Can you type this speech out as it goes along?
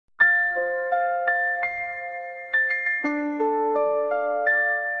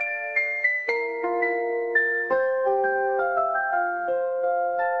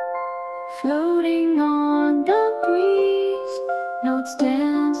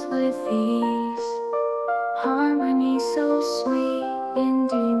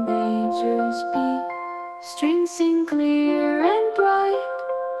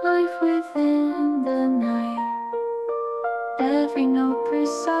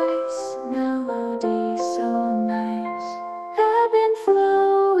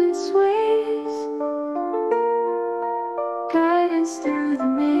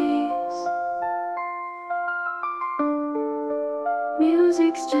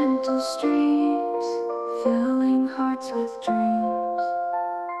gentle streams, filling hearts with dreams.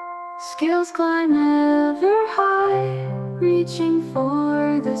 Scales climb ever high, reaching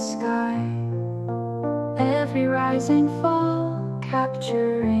for the sky. Every rise and fall,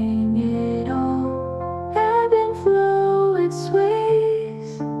 capturing it all. Ebb and flow, it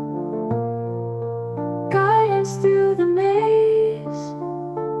sways, guidance through the maze.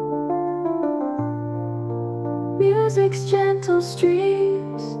 Music's gentle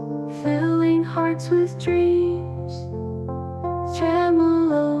streams, filling hearts with dreams.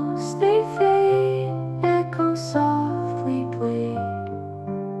 Tremolos, they fade, echo softly played.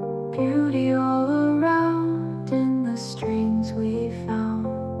 Beauty all around in the strings we found.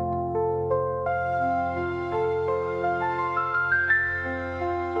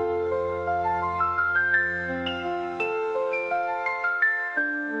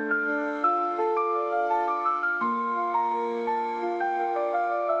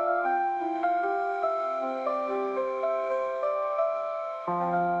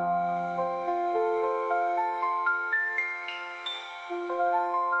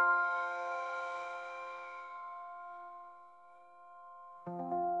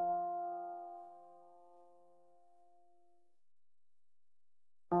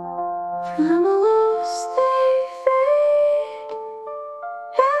 I'm